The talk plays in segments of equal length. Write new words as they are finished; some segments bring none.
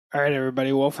All right,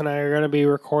 everybody. Wolf and I are going to be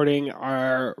recording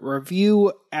our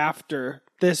review after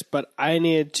this, but I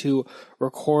needed to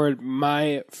record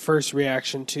my first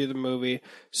reaction to the movie.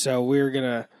 So we're going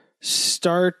to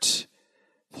start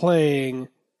playing.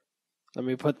 Let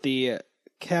me put the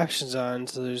captions on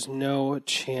so there's no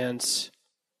chance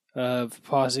of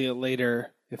pausing it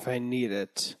later if I need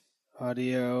it.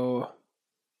 Audio,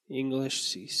 English,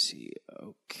 CC.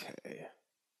 Okay.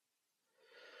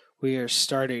 We are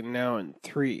starting now in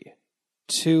 3,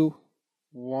 2,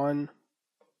 1.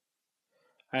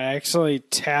 I actually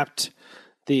tapped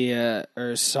the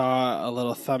or saw a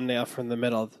little thumbnail from the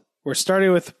middle. We're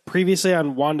starting with previously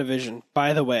on WandaVision.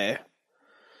 By the way,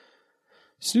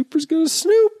 Snooper's gonna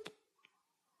snoop.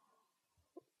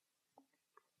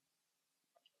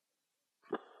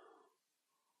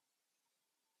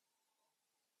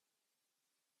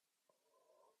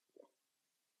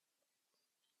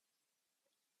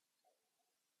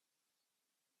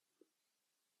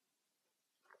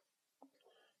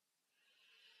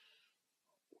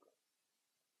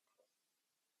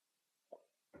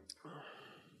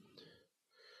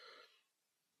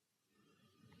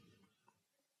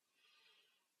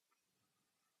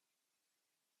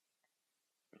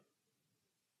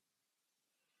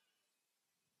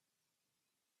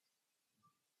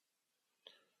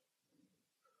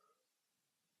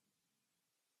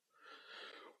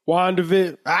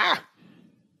 WandaVision.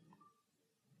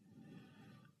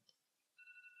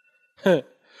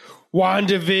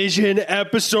 WandaVision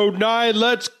episode 9.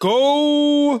 Let's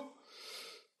go.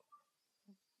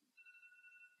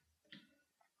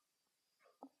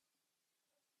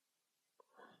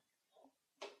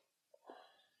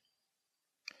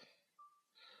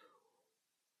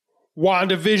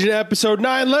 WandaVision episode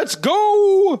 9. Let's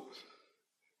go.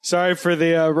 Sorry for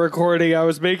the recording. I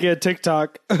was making a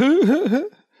TikTok.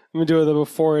 I'm going to do the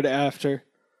before and after.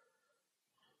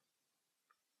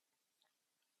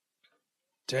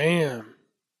 Damn.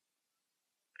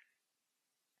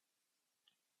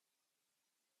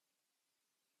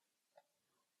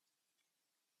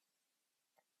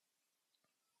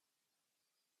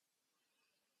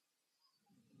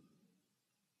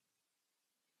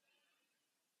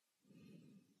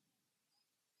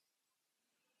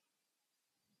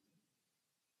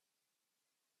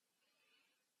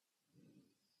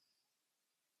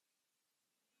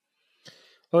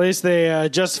 At least they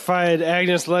justified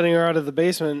Agnes letting her out of the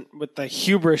basement with the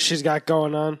hubris she's got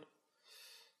going on.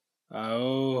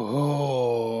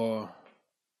 Oh.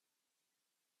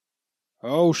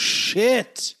 Oh,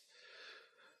 shit.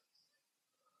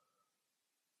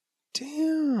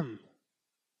 Damn.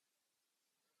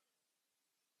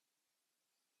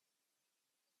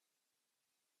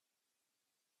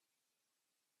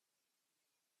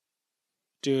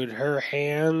 Dude, her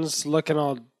hands looking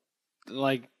all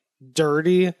like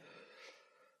dirty.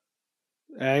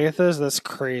 Agatha's, that's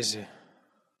crazy.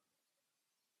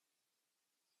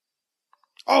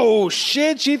 Oh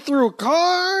shit, she threw a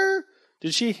car?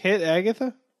 Did she hit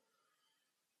Agatha?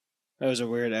 That was a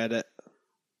weird edit.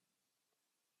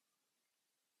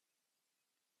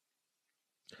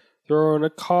 Throwing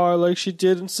a car like she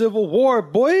did in Civil War,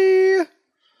 boy.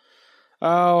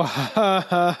 Oh, ha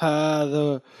ha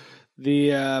ha,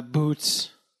 the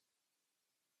boots.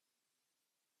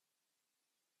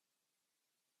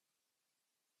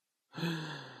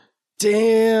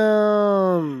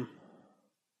 Damn.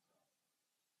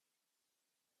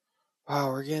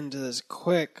 Wow, we're getting to this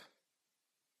quick.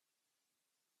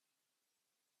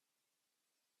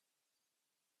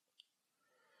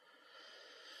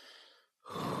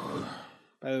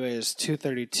 By the way, it's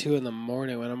 2:32 in the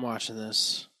morning when I'm watching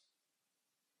this.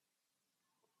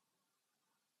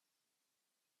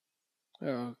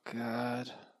 Oh,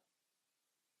 God.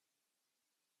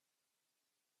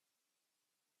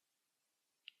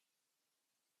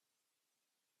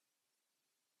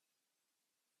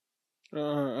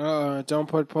 Don't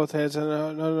put both hands in.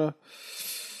 No.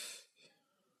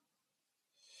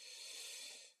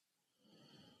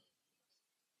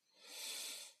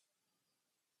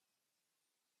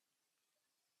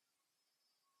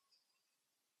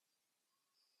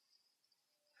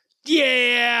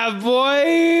 Yeah,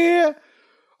 boy!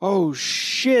 Oh,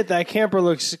 shit, that camper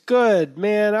looks good.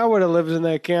 Man, I would have lived in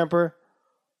that camper.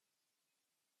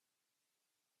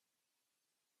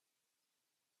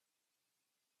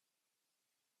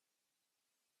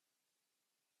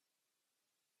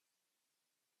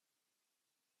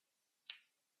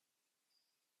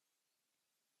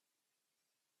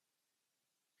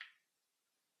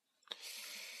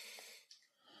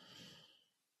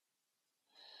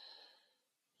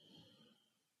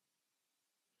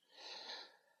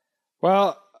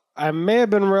 Well, I may have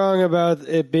been wrong about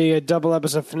it being a double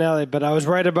episode finale, but I was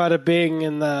right about it being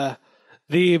in the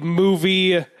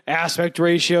movie aspect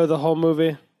ratio of the whole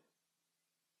movie.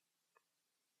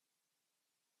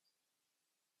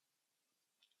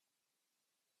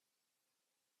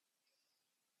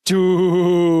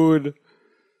 Dude.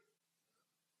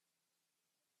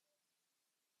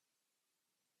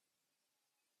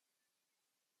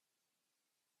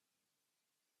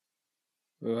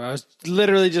 I was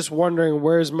literally just wondering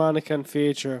where's Monica and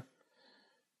Pietro.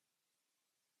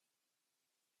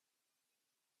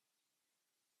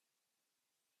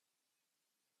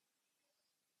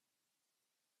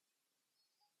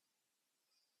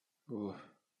 Ooh.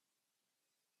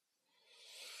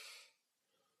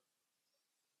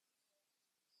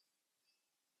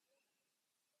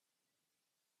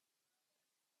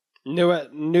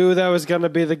 Knew that was gonna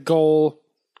be the goal.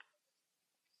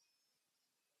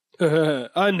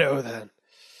 I know then.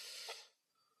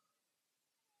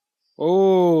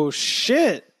 Oh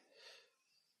shit.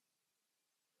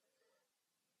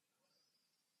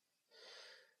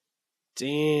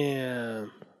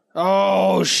 Damn.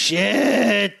 Oh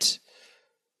shit.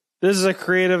 This is a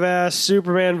creative ass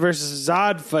Superman versus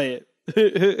Zod fight.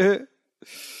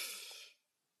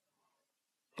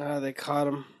 They caught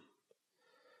him.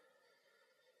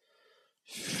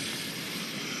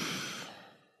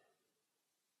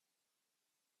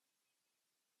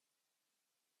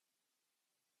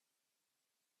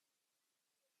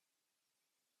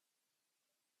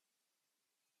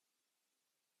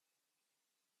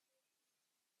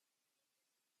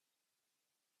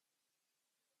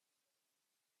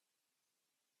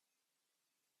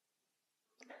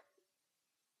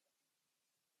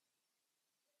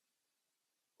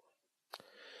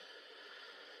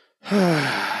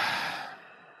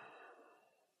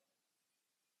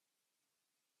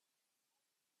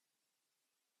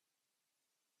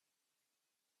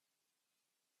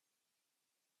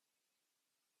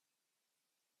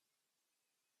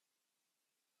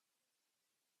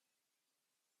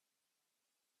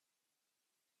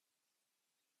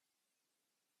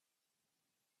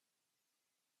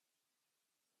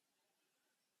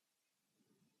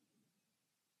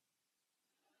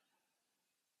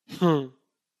 Hmm.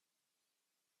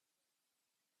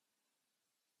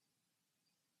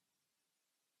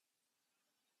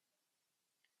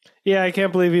 Yeah, I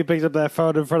can't believe he picked up that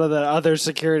phone in front of that other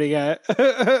security guy.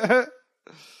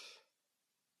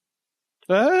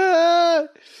 Ah!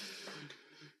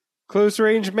 Close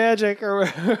range magic or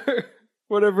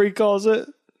whatever he calls it.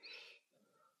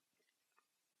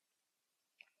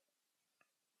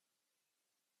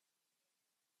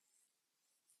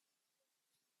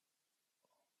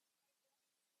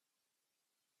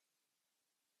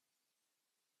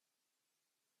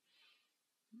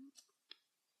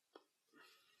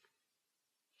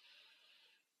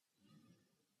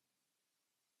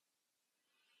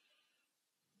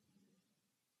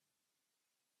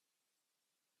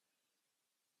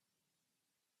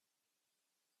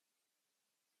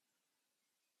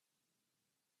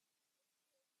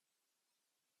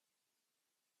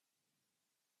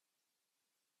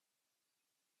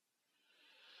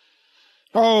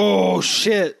 Oh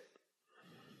shit.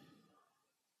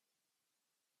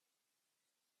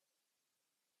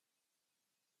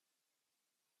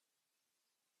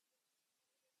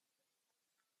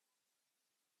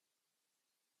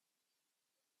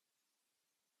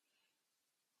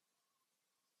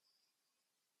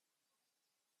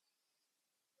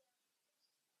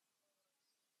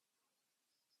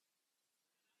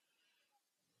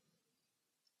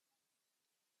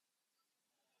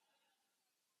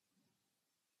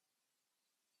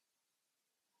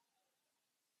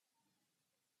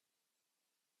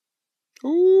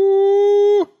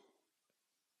 Ooh.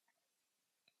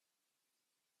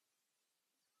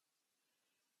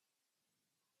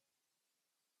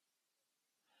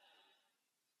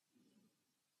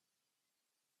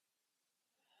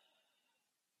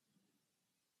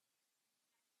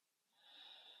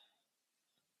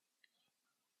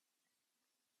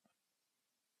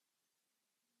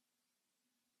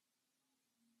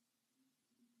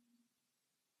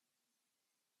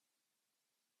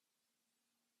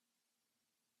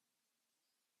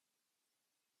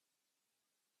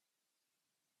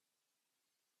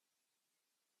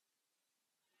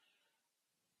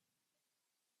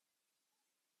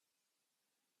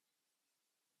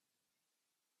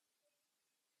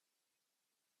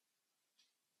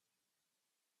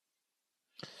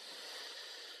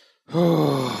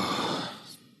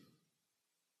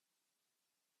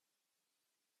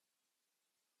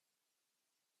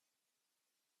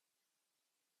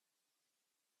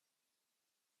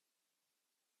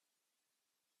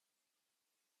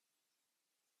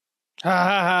 Ha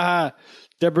ha ha ha.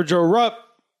 Deborah Jo Rupp.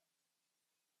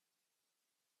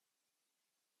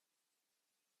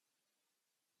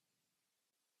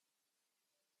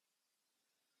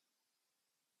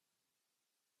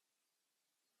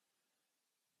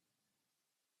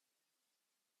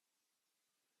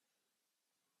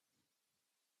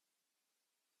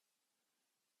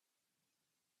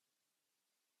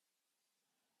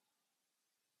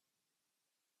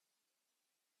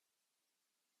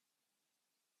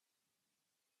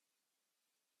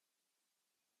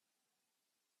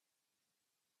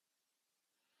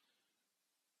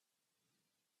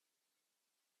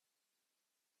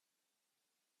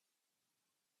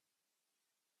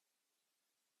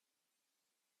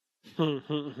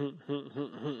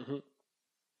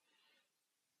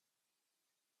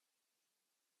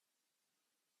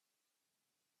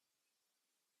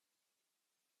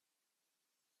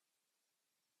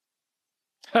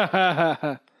 Ha ha ha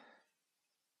ha.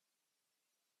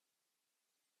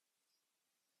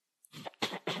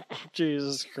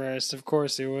 Jesus Christ, of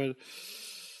course he would.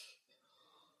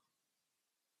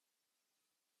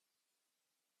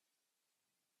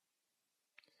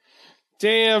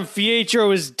 Damn,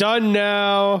 Fietro is done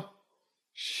now.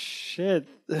 Shit.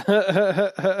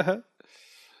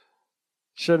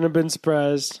 Shouldn't have been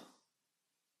surprised.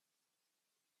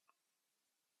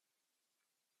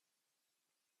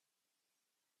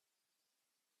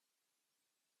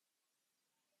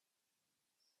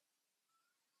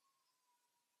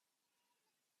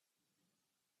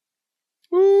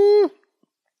 Woo!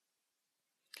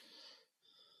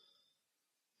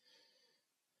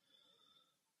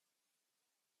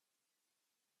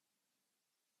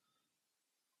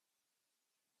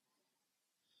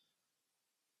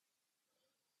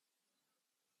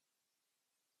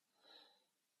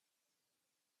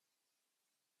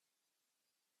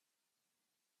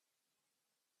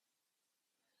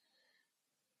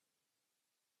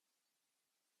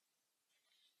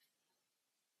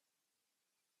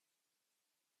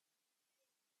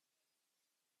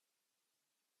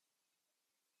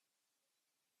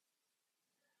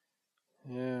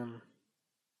 Yeah.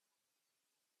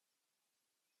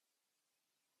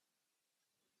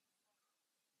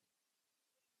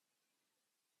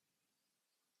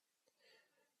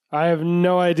 I have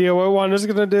no idea what Wanda's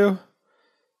gonna do.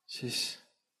 Jeez.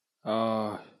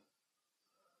 Oh.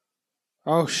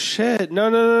 Oh shit. No,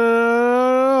 no, no, no,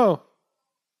 no, no.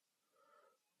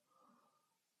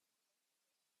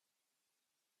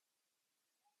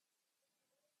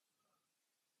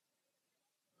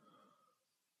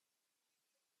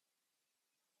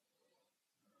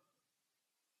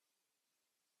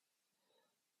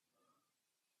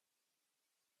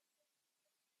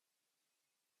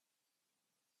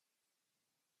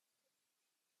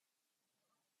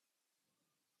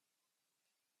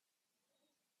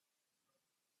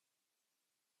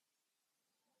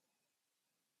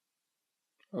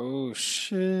 Oh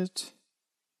shit.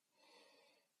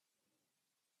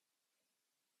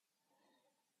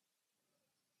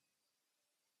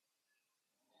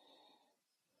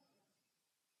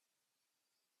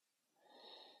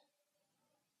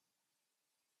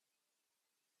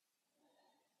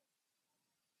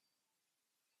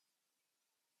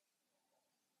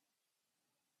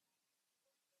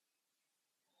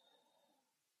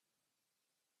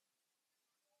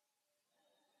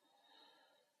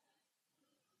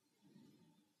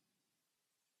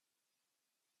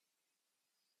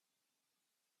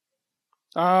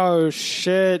 Oh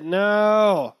shit.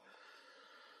 No.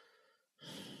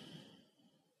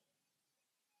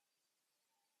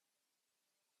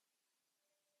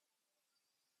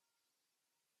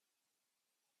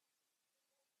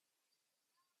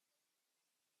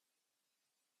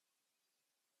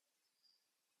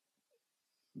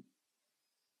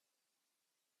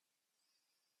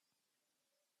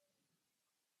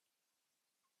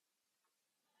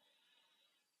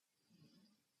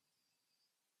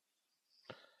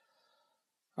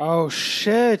 Oh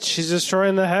shit. She's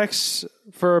destroying the hex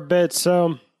for a bit,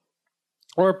 so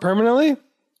or permanently?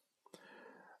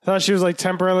 I thought she was like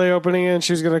temporarily opening it and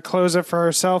she was gonna close it for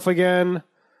herself again.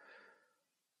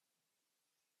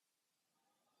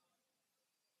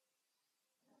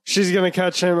 She's gonna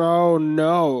catch him. Oh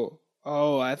no.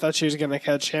 Oh, I thought she was gonna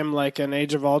catch him like in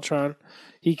Age of Ultron.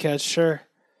 He catched her.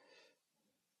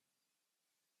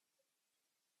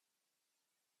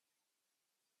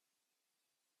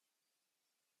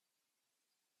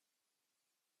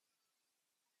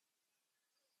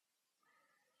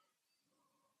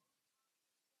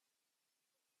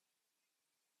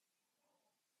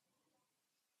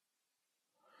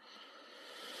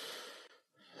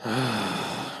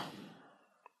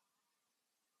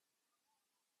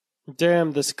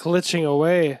 Damn, this glitching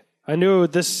away. I knew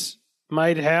this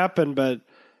might happen, but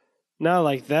not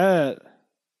like that.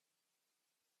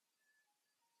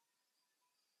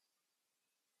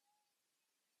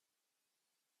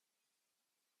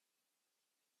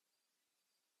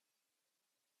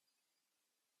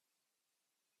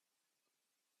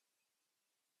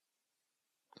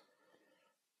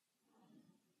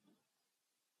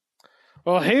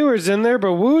 Well, Hayward's in there,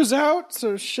 but Woo's out,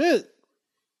 so shit.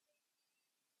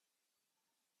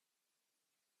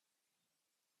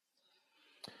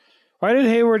 Why did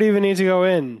Hayward even need to go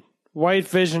in? White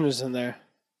Vision is in there.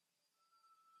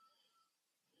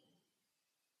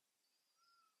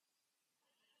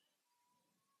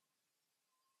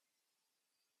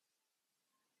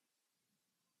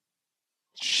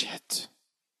 Shit.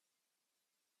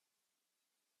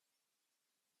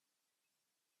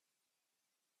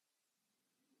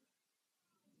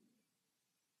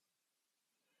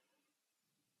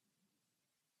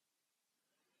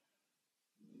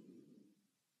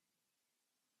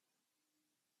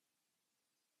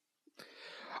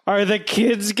 Are the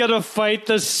kids gonna fight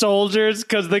the soldiers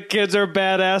because the kids are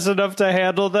badass enough to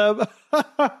handle them?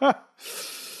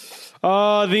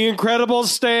 Oh, the incredible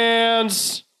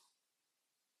stance.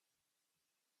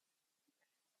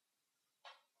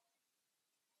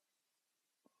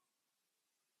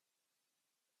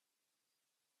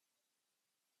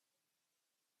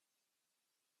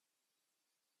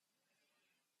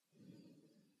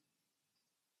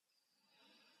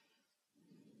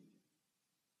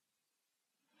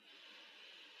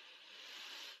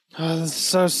 Oh, that's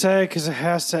so sad because it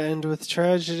has to end with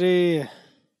tragedy.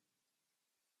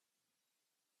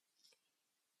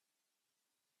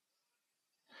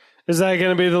 Is that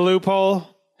going to be the loophole?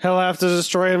 He'll have to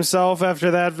destroy himself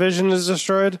after that vision is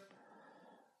destroyed?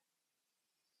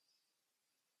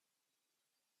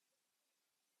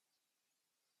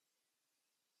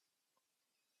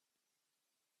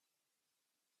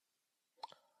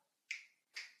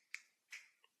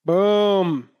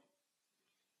 Boom.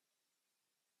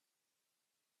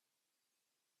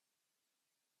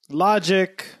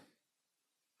 Logic.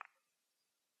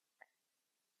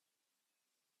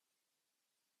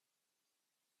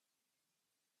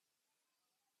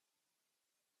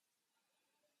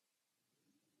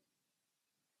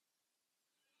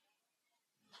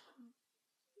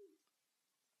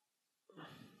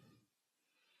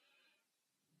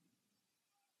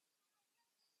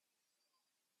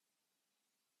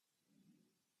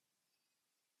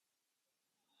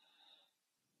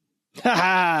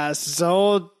 Haha,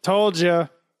 so told you. I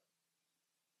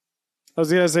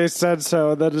was going to say said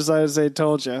so, and then decided to say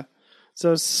told you.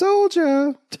 So,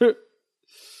 soldier.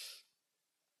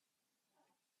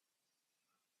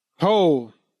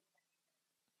 Oh.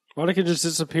 Monica can just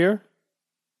disappear?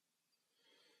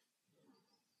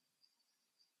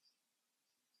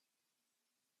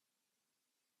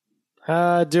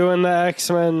 Doing the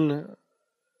X-Men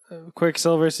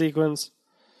Quicksilver sequence.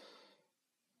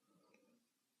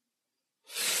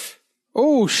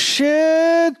 Oh,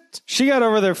 shit! She got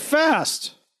over there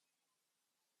fast!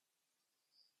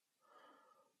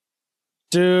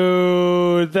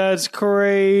 Dude, that's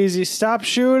crazy. Stop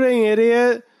shooting,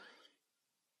 idiot.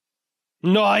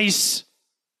 Nice!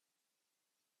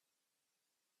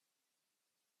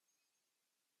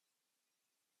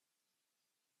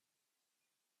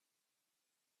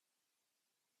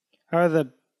 How are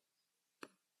the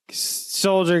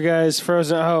soldier guys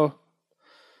frozen? Oh,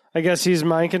 I guess he's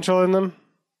mind controlling them?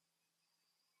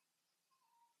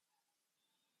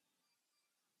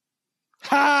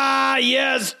 Ha!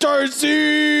 Yes,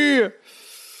 Darcy!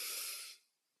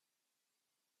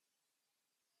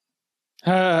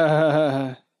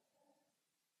 Ha!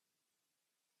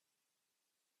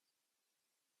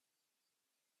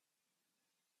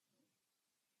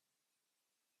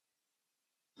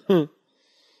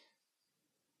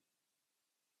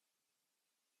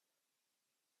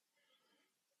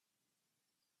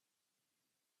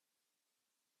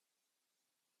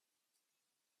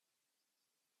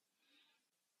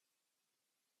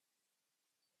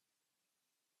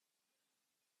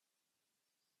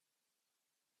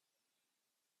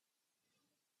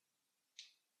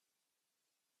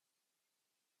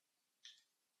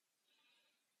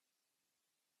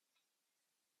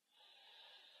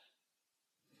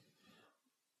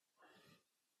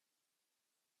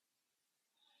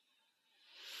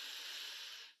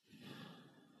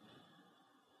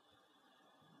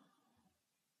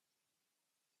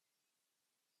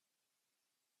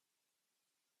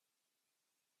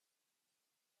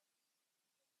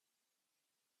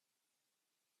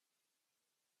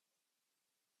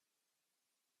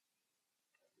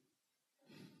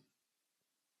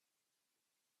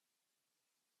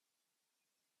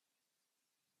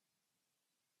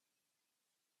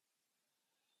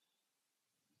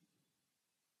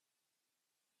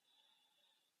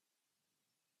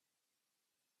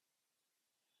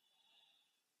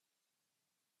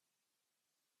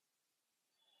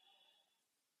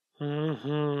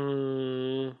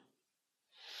 Mm-hmm.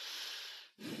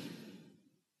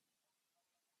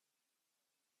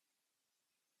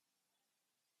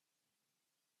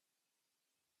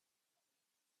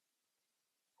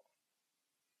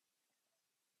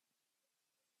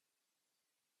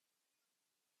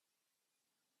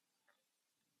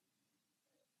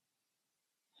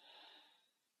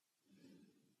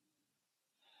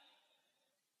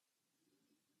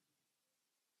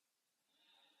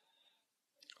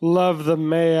 Love the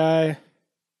May I.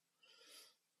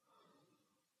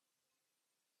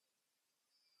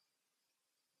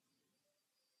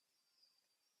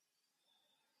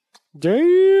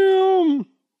 Damn.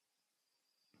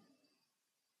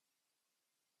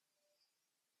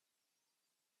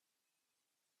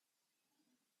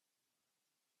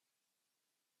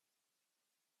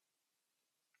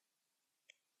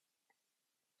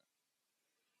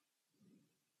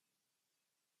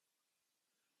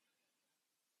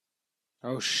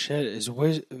 Oh shit! Is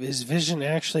Vision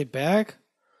actually back?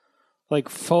 Like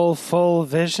full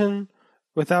Vision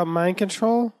without mind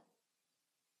control?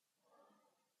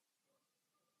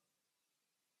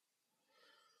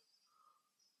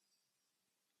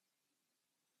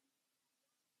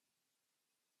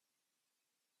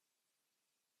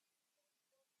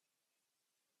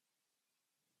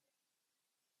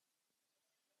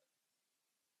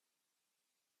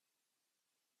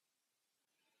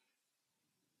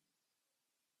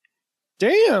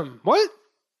 Damn! What?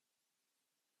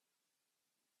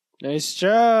 Nice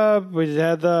job. We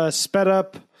had the sped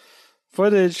up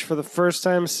footage for the first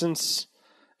time since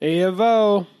A of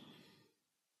O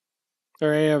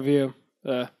or A of U.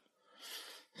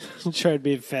 Tried to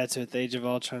be fats with Age of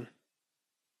Ultron.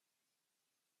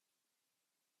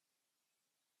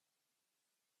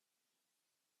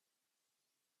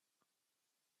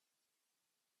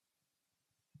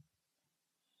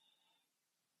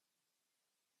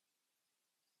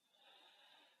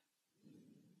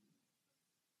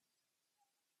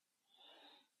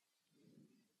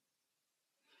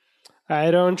 I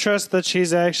don't trust that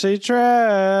she's actually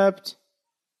trapped.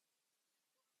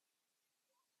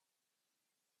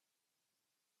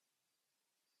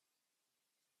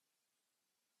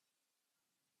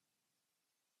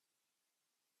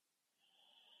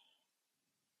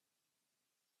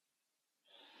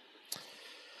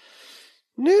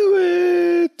 Knew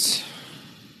it.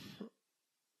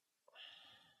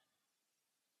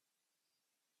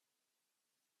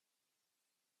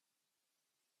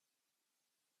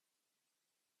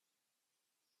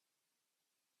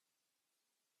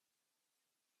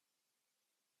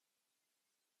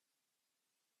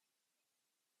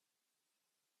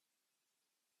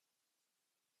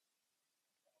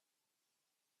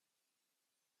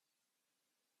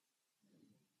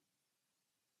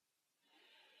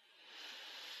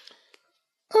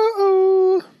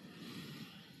 Uh-oh.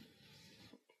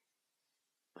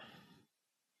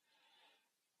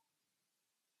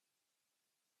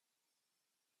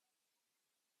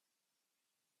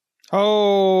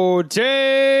 Oh,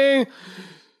 dang.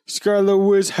 Scarlet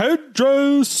Witch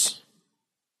headdress.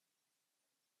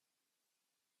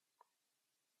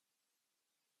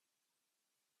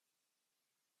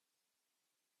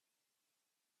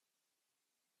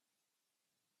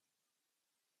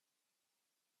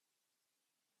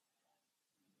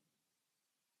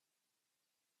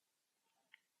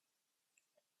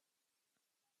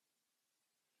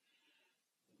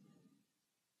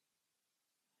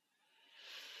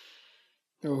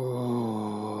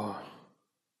 Oh.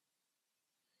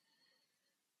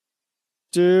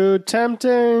 Dude,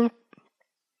 tempting.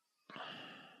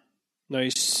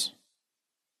 Nice.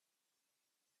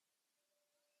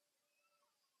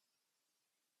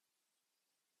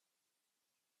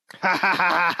 Ha ha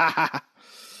ha ha ha.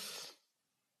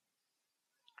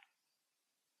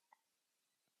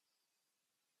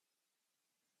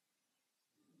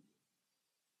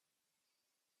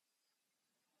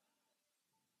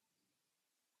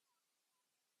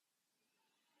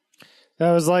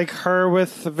 That was like her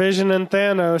with Vision and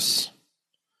Thanos.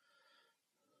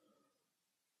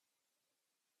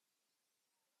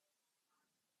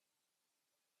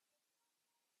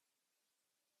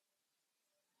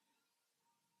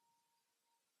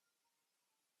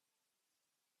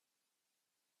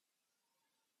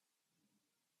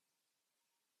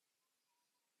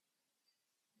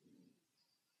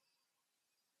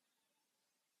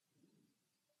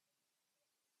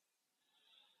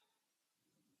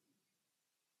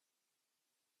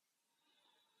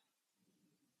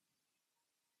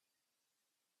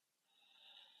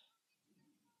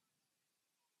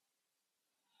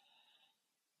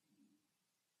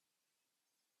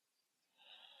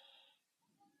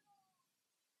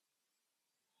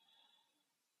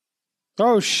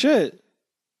 Oh, shit.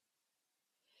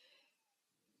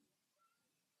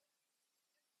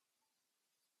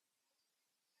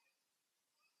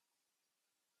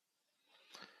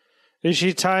 Is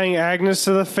she tying Agnes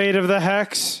to the fate of the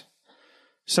Hex?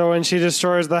 So when she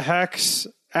destroys the Hex,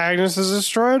 Agnes is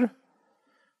destroyed?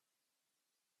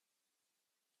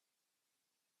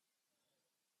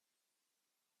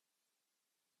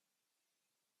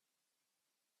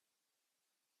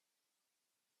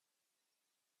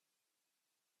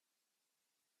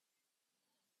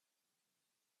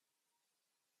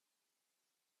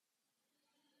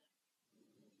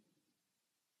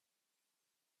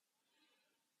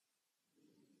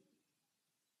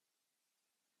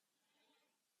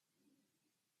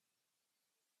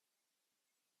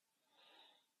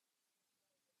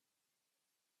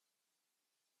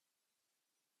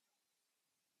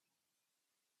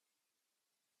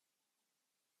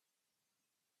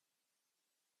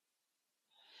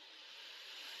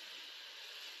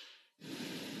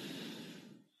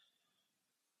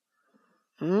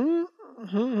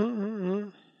 Mm-hmm.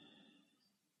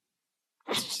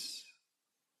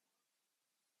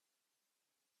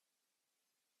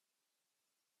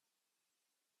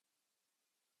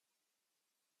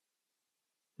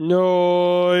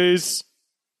 Noise.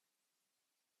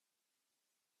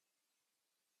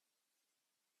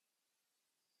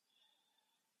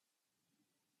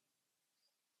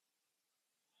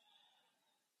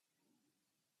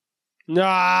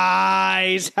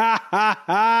 Nice. Ha ha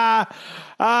ha.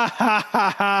 Ah, ha,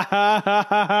 ha, ha, ha,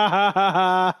 ha,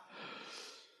 ha.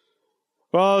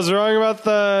 Well, I was wrong about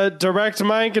the direct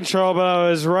mind control, but I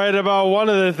was right about one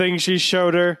of the things she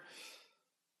showed her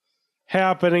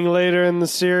happening later in the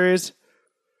series.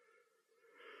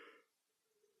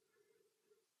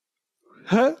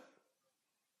 Huh?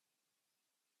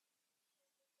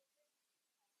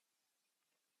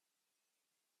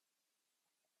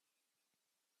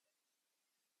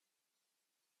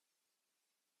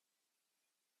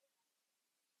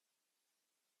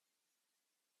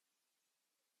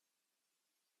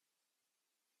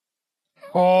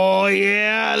 Oh,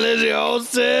 yeah, Lizzie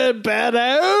Olsen,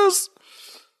 badass.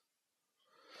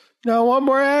 Now, one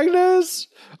more Agnes.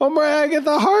 One more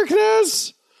Agatha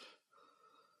Harkness.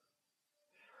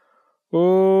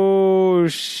 Oh,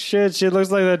 shit, she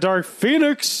looks like the Dark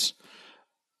Phoenix.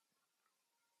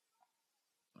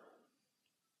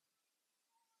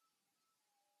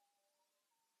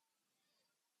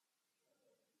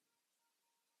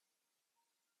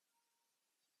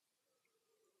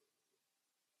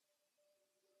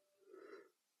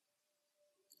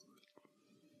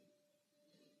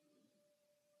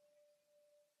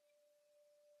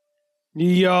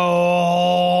 Yo!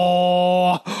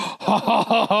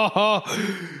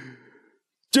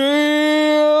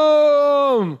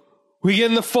 Damn! We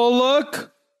getting the full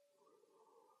look?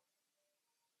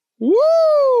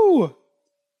 Woo!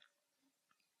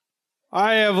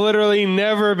 I have literally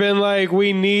never been like,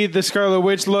 we need the Scarlet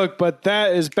Witch look, but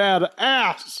that is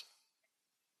badass.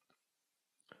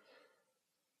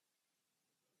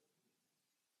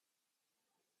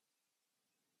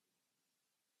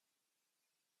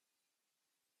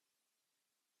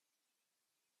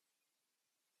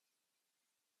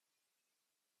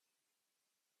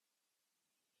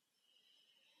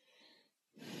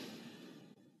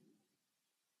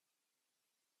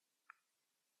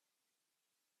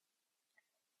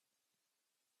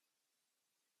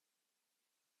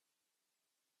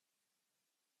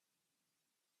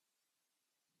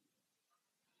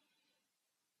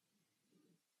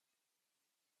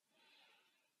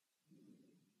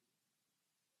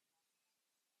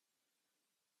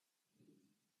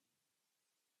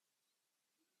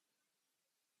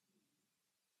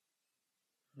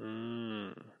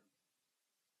 Mm.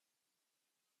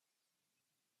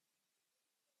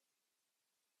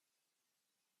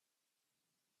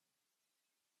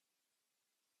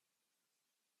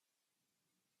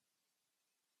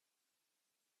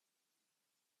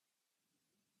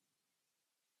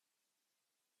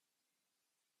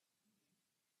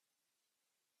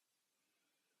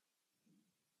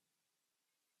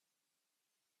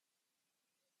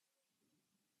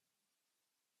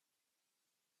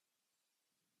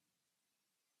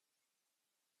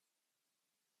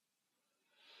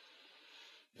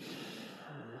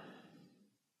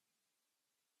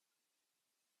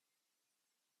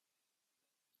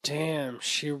 Damn,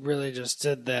 she really just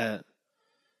did that.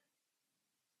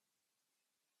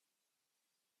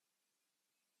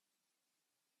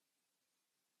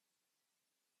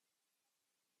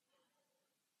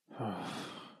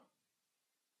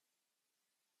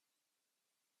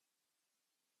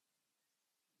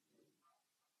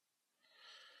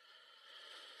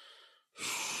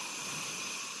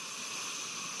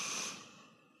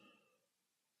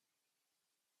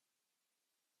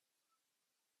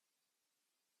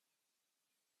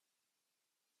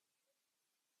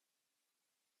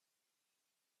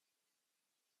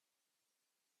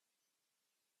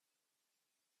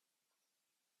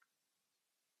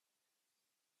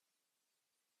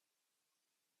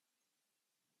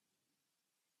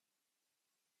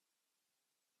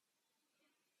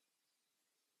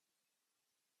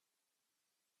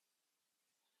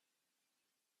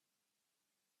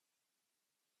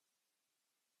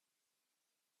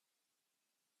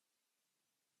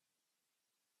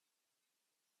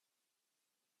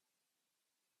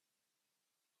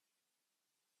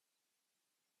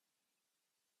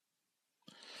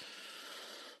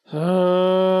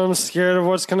 I'm scared of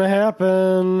what's going to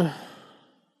happen.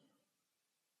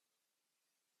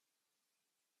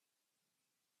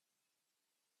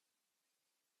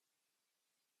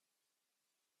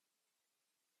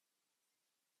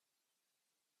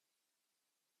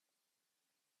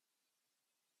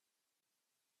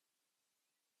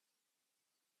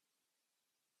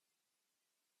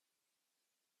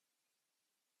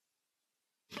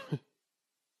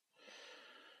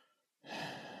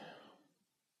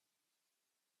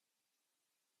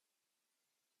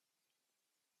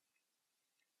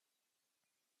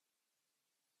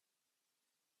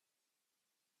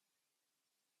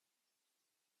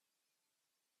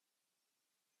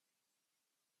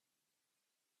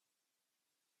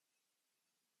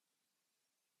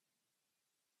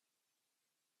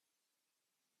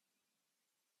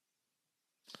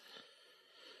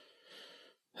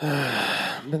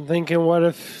 I've been thinking, what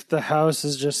if the house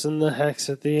is just in the hex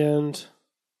at the end?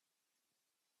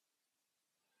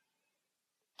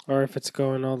 Or if it's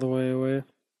going all the way away.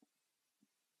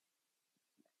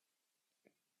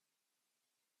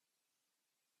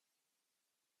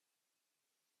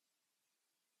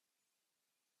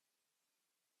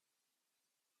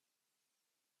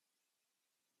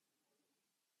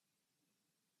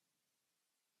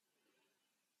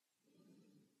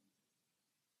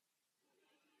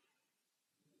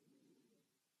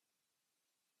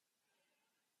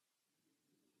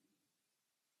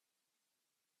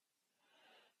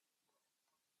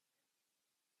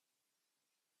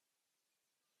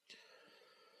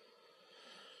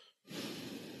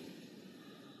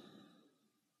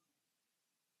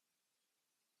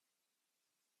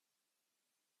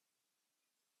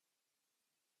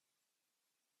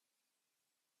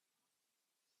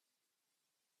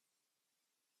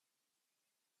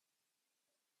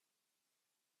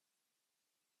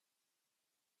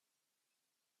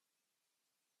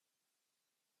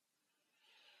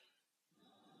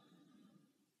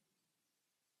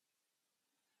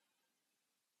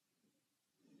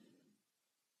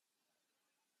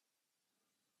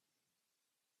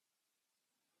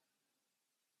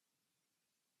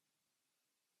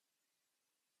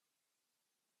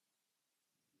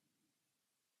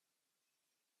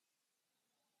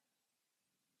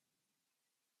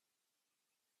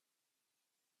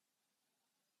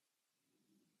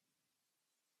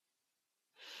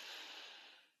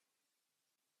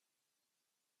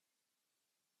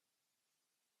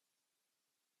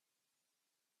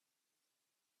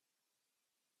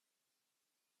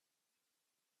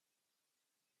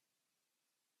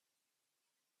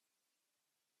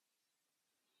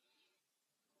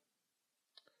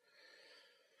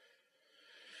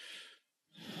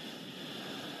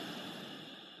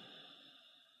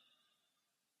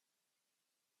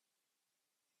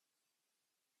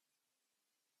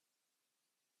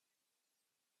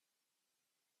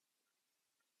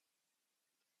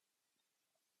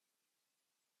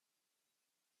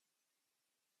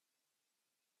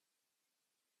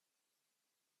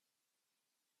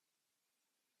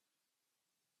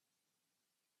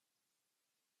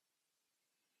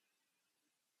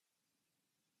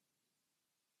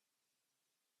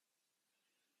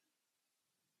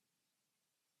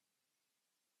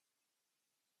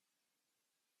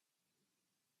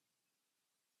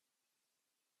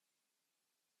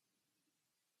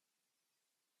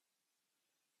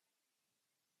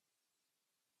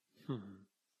 Hmm.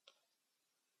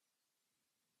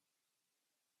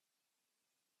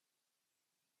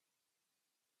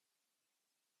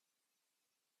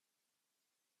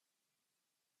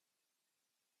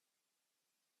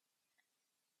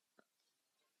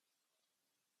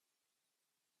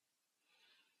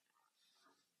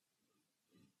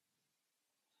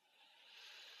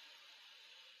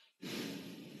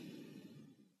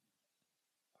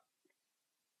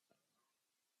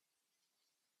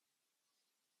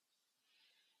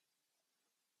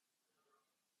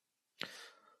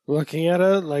 Looking at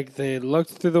it like they looked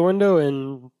through the window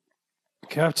in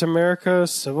Captain America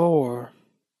Civil War.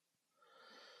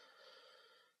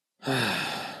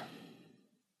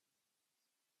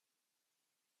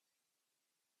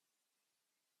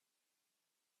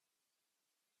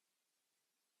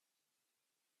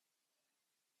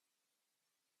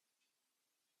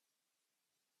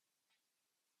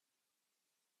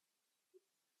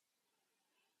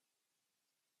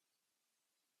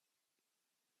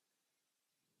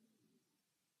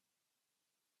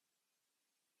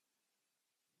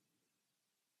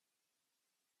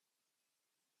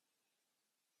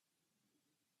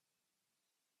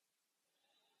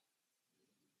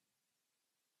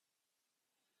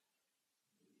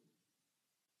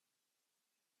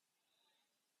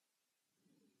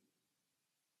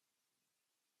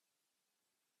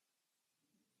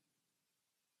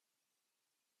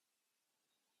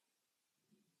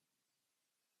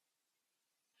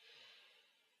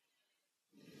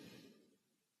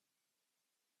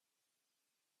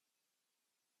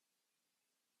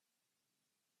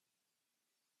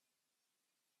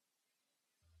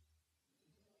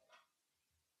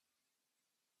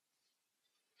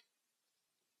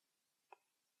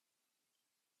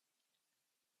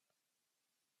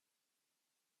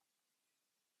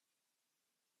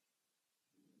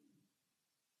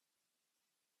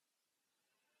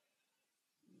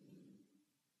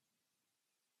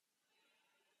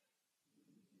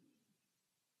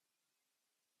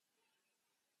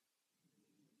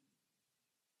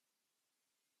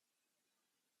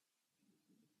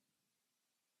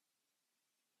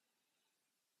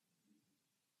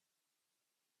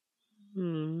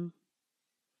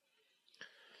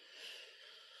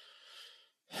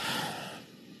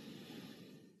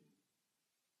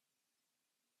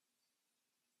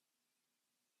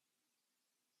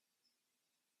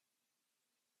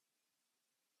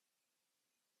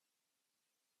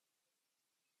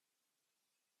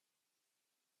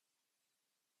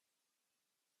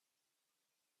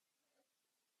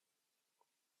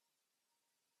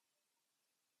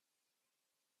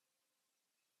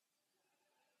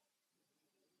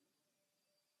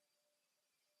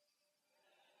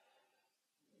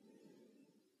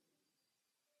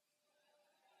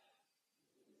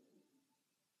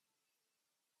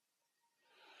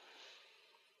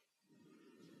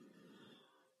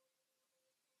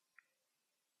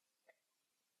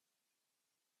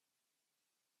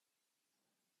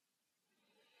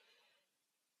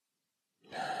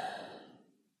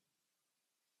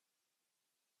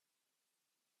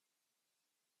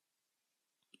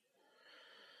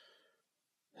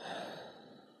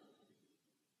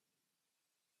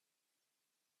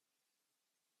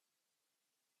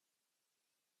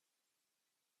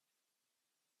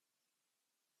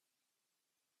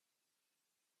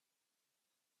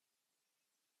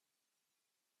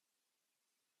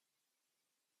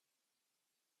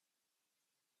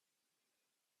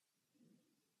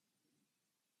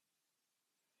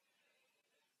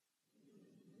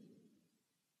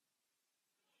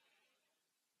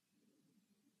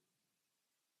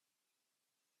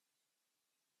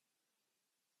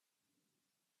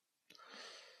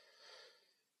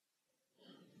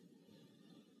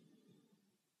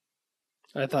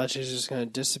 I thought she was just going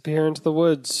to disappear into the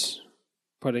woods,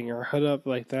 putting her hood up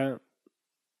like that.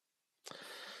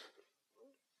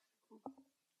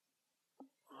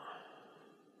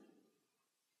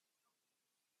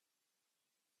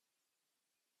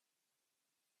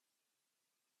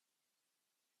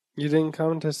 You didn't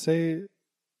come to say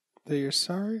that you're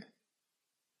sorry?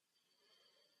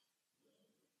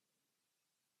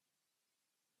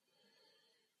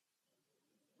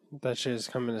 I thought she was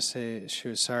coming to say she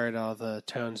was sorry to all the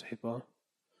townspeople.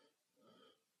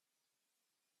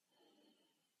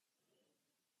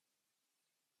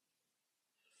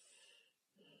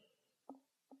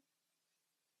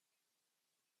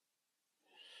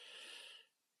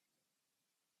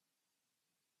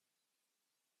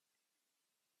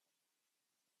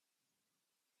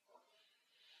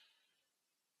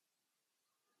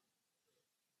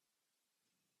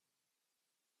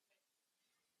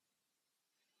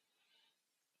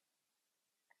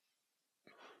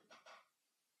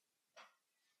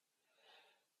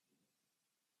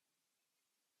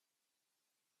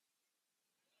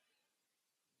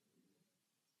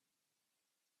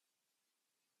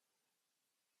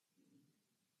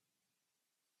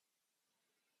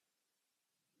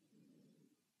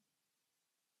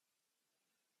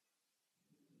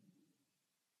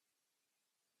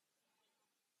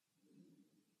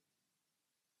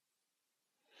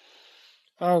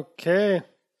 Okay.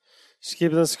 Just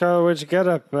keeping the Scarlet Witch get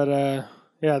up, but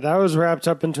yeah, that was wrapped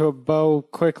up into a bow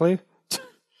quickly.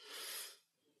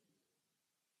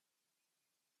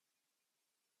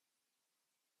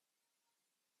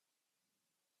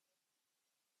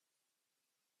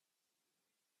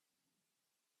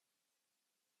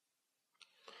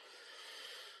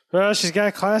 Well, she's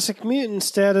got classic mutant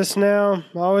status now,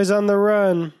 always on the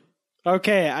run.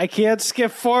 Okay, I can't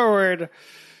skip forward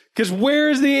because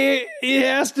where's the? It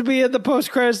has to be in the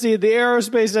post-credit scene, the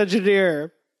aerospace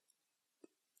engineer.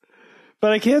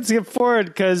 But I can't skip forward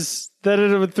because then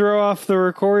it would throw off the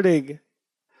recording.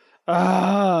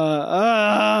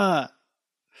 Oh,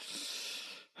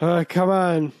 come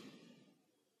on.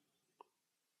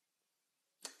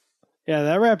 Yeah,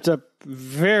 that wrapped up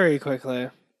very quickly.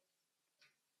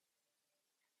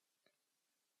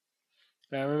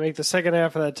 I'm going to make the second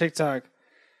half of that TikTok.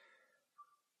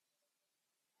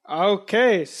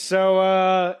 Okay,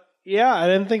 so yeah, I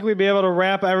didn't think we'd be able to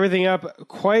wrap everything up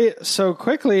quite so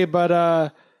quickly,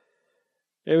 but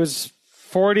it was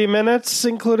 40 minutes,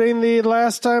 including the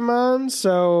last time on,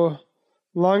 so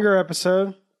longer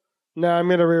episode. No, I'm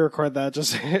going to re-record that.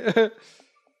 Just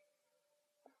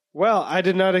well, I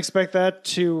did not expect that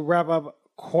to wrap up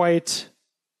quite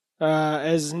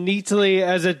as neatly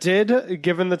as it did,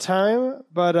 given the time.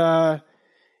 But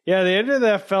yeah, the end of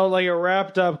that felt like it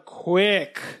wrapped up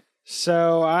quick.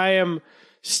 So I am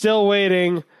still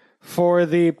waiting for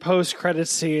the post-credit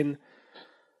scene.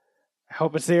 I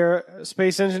hope it's the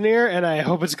space engineer, and I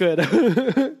hope it's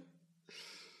good.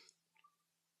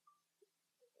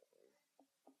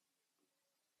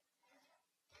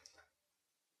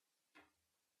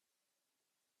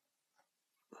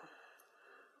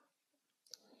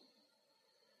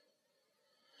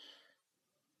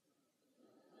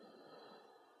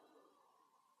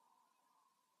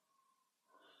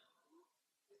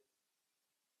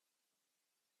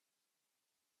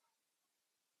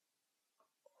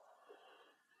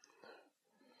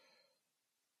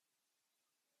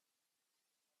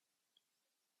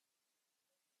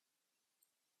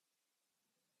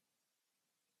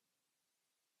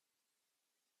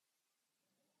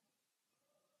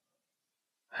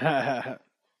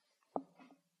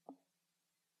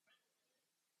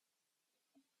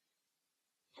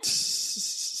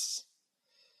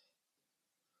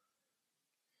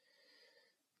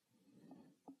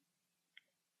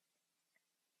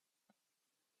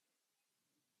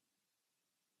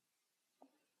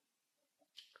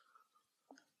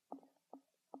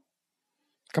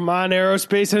 Come on,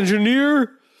 aerospace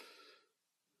engineer.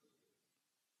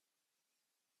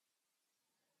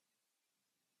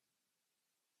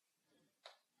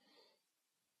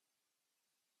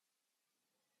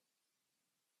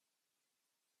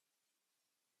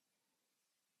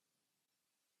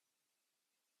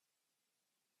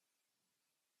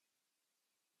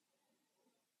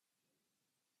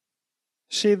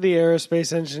 She the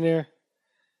aerospace engineer.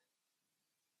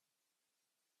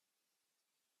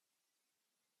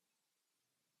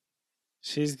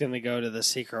 She's going to go to the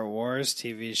Secret Wars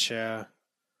TV show.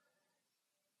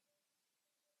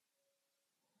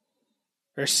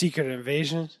 Or Secret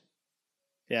Invasion.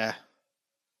 Yeah.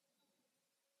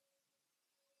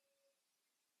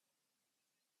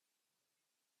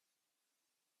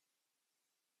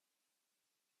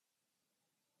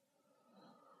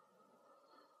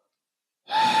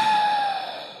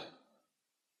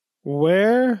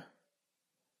 Where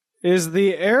is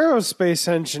the aerospace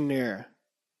engineer?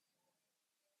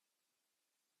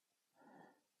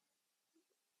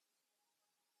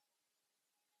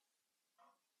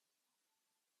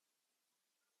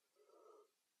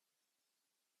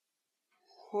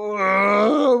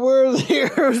 Where's the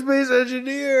aerospace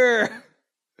engineer?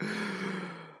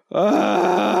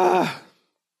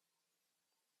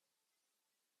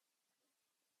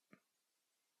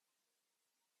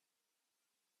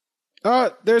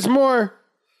 Oh, there's more.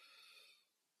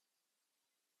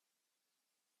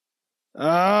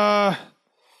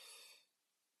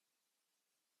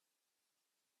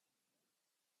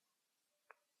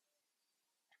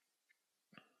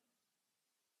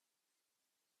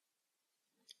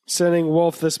 Sending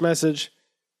Wolf this message.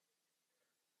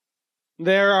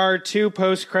 There are 2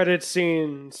 post-credit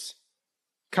scenes,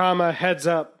 comma, heads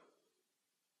up.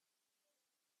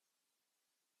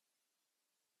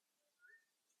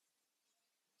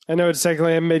 I know it's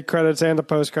technically a mid-credits and a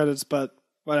post-credits, but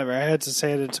whatever. I had to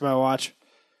say it into my watch.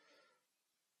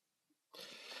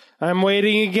 I'm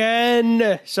waiting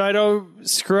again so I don't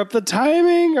screw up the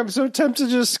timing. I'm so tempted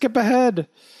to just skip ahead.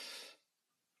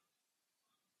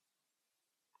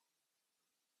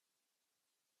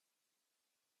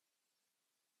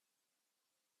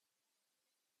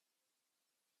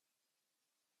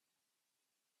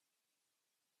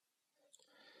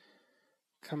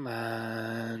 Come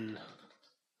on.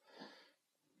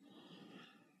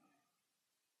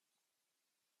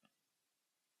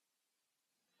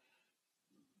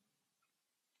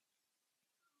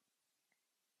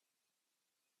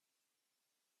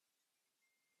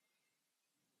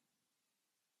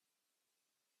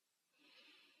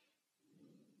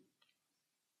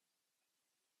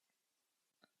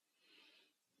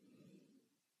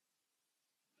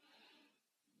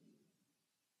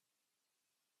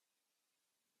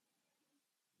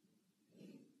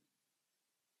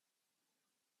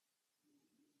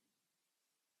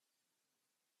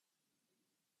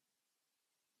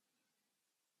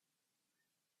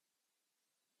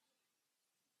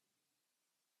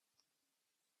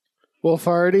 Wolf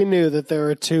already knew that there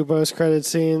were 2 post-credit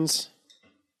scenes.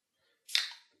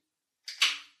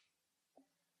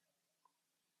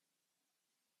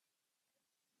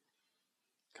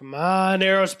 Come on,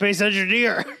 aerospace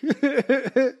engineer.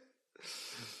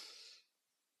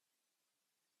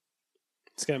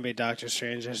 It's going to be Doctor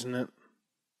Strange, isn't it?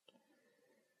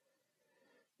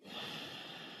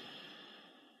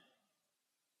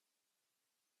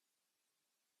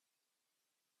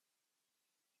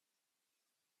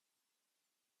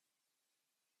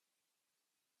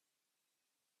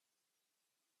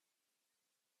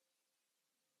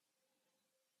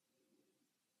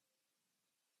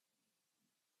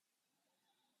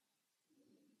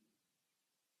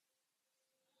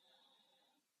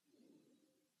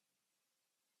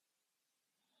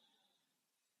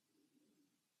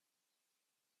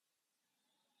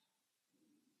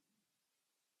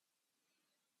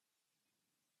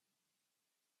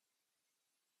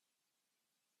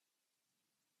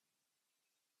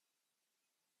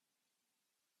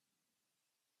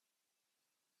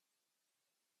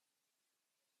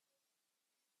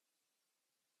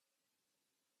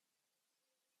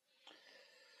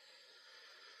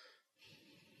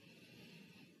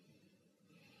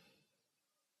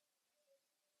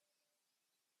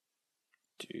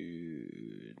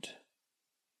 Dude.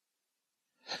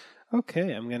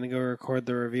 Okay, I'm going to go record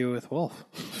the review with Wolf.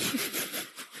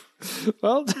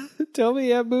 Well, tell me,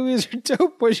 yeah, movies are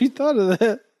dope. What you thought of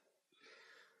that?